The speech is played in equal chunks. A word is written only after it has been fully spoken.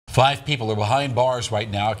5 people are behind bars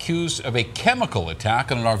right now accused of a chemical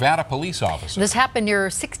attack on an Arvada police officer. This happened near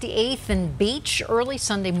 68th and Beach early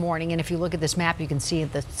Sunday morning. And if you look at this map, you can see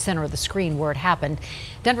at the center of the screen where it happened.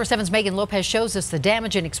 Denver 7's Megan Lopez shows us the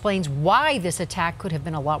damage and explains why this attack could have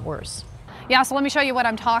been a lot worse. Yeah, so let me show you what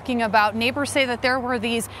I'm talking about. Neighbors say that there were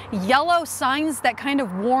these yellow signs that kind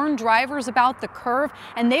of warned drivers about the curve,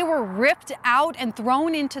 and they were ripped out and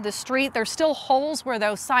thrown into the street. There's still holes where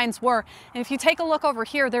those signs were. And if you take a look over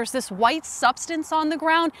here, there's this white substance on the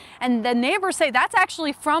ground, and the neighbors say that's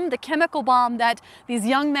actually from the chemical bomb that these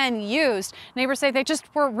young men used. Neighbors say they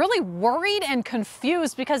just were really worried and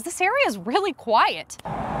confused because this area is really quiet.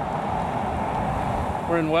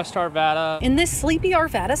 We're in West Arvada. In this sleepy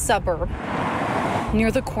Arvada suburb, near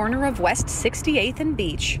the corner of West 68th and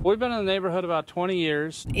Beach. We've been in the neighborhood about 20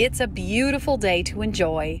 years. It's a beautiful day to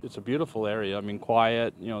enjoy. It's a beautiful area. I mean,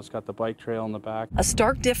 quiet. You know, it's got the bike trail in the back. A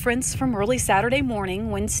stark difference from early Saturday morning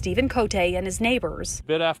when Stephen Cote and his neighbors. A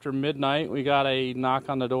bit after midnight, we got a knock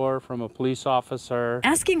on the door from a police officer,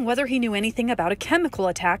 asking whether he knew anything about a chemical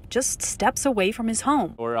attack just steps away from his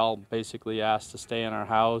home. We're all basically asked to stay in our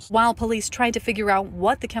house. While police tried to figure out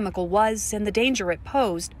what the chemical was and the danger it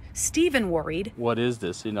posed, Stephen worried. What is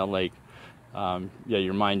this? You know, like, yeah,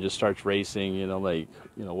 your mind just starts racing, you know, like,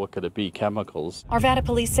 what could it be? Chemicals. Arvada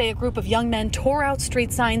police say a group of young men tore out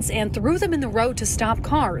street signs and threw them in the road to stop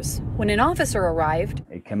cars. When an officer arrived,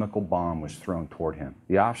 a chemical bomb was thrown toward him.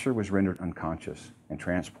 The officer was rendered unconscious and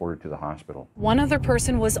transported to the hospital. One other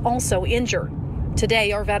person was also injured.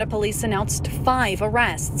 Today, Arvada police announced 5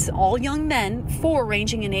 arrests, all young men, 4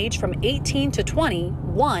 ranging in age from 18 to 20,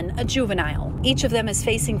 1 a juvenile. Each of them is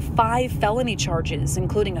facing 5 felony charges,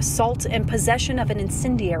 including assault and possession of an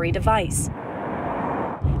incendiary device.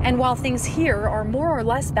 And while things here are more or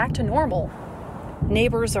less back to normal,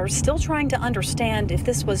 neighbors are still trying to understand if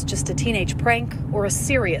this was just a teenage prank or a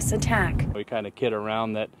serious attack. We kind of kid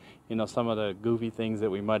around that, some of the goofy things that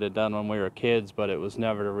we might have done when we were kids, but it was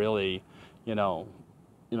never really,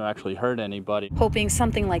 actually hurt anybody. Hoping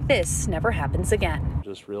something like this never happens again.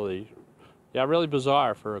 Just really, really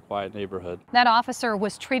bizarre for a quiet neighborhood. That officer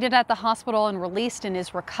was treated at the hospital and released and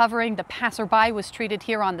is recovering. The passerby was treated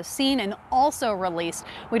here on the scene and also released.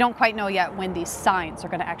 We don't quite know yet when these signs are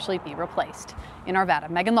going to actually be replaced. In Arvada,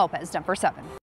 Megan Lopez, Denver 7.